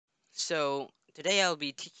So today I'll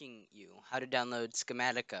be teaching you how to download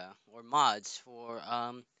schematica or mods for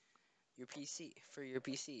your PC for your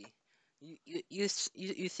PC.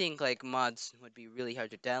 You think like mods would be really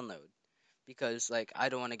hard to download because like I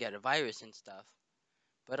don't want to get a virus and stuff.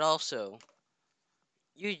 But also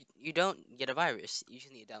you don't get a virus. You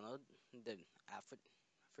just need to download the app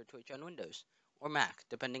for Twitch on Windows or Mac,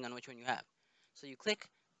 depending on which one you have. So you click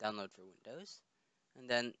download for Windows, and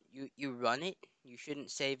then you run it. You shouldn't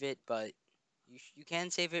save it, but you can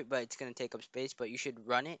save it, but it's gonna take up space. But you should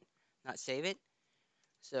run it, not save it.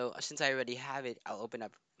 So since I already have it, I'll open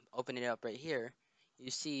it up right here. You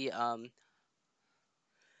see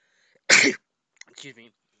excuse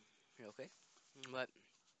me, real quick.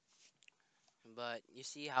 But you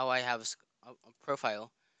see how I have a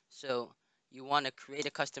profile. So you want to create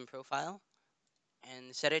a custom profile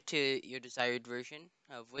and set it to your desired version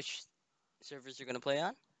of which servers you're gonna play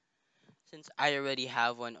on. Since I already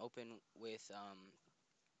have one open with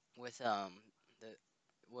the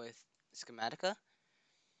with schematica.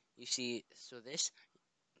 You see, so this,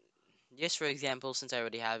 just for example, since I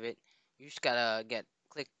already have it, you just gotta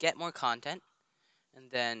click get more content, and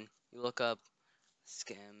then you look up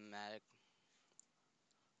schematica.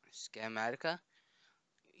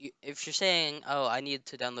 If you're saying, oh, I need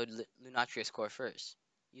to download Lunatria's core first,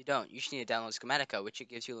 you don't. You just need to download schematica, which it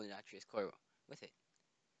gives you Lunatria's core with it.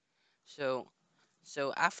 So,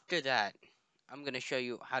 after that, I'm gonna show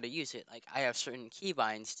you how to use it. Like I have certain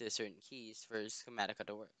keybinds to certain keys for schematica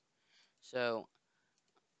to work. So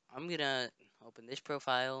I'm gonna open this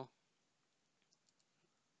profile,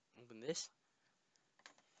 open this,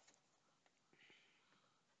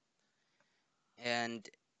 and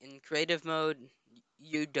in creative mode,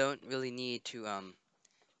 you don't really need to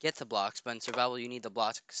get the blocks, but in survival you need the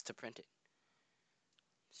blocks to print it.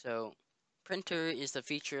 So printer is the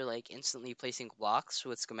feature like instantly placing blocks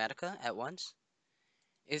with schematica at once.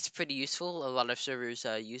 It's pretty useful. A lot of servers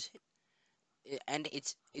use it. And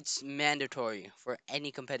it's mandatory for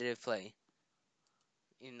any competitive play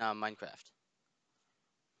in Minecraft.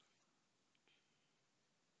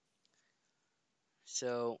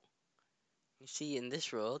 So you see in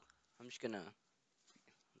this world, I'm just gonna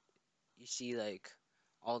you see like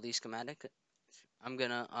all these schematic. I'm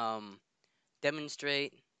gonna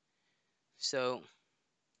demonstrate. So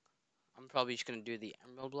I'm probably just gonna do the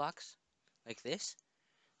emerald blocks like this.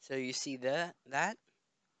 So you see that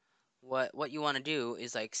what you want to do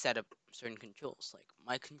is like set up certain controls. Like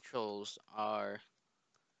my controls are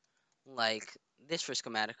like this for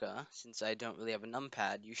schematica. Since I don't really have a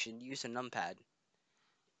numpad, you should use a numpad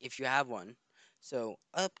if you have one. So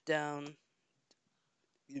up, down,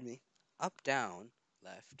 excuse me, up, down,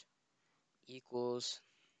 left equals,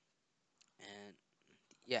 and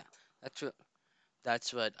yeah,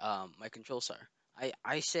 that's what my controls are.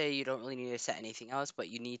 I say you don't really need to set anything else, but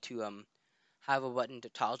you need to have a button to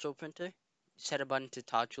toggle printer. Set a button to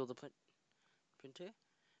toggle the printer,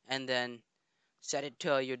 and then set it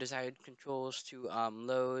to your desired controls to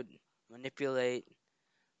load, manipulate,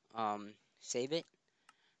 save it.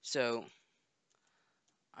 So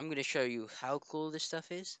I'm gonna show you how cool this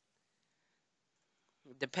stuff is.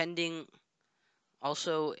 Depending,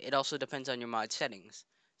 it also depends on your mod settings.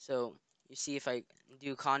 So you see if I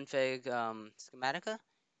do config schematica,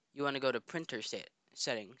 you want to go to printer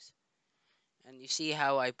settings, and you see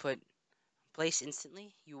how I put place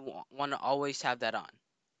instantly. You want to always have that on,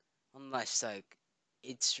 unless like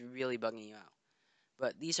it's really bugging you out.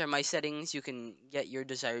 But these are my settings. You can get your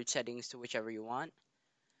desired settings to whichever you want.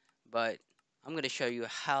 But I'm going to show you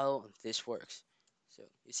how this works. So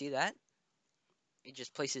you see that? It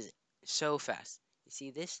just places it so fast. You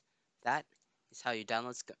see this? That is how you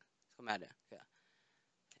download schematic. Yeah.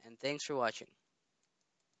 And thanks for watching.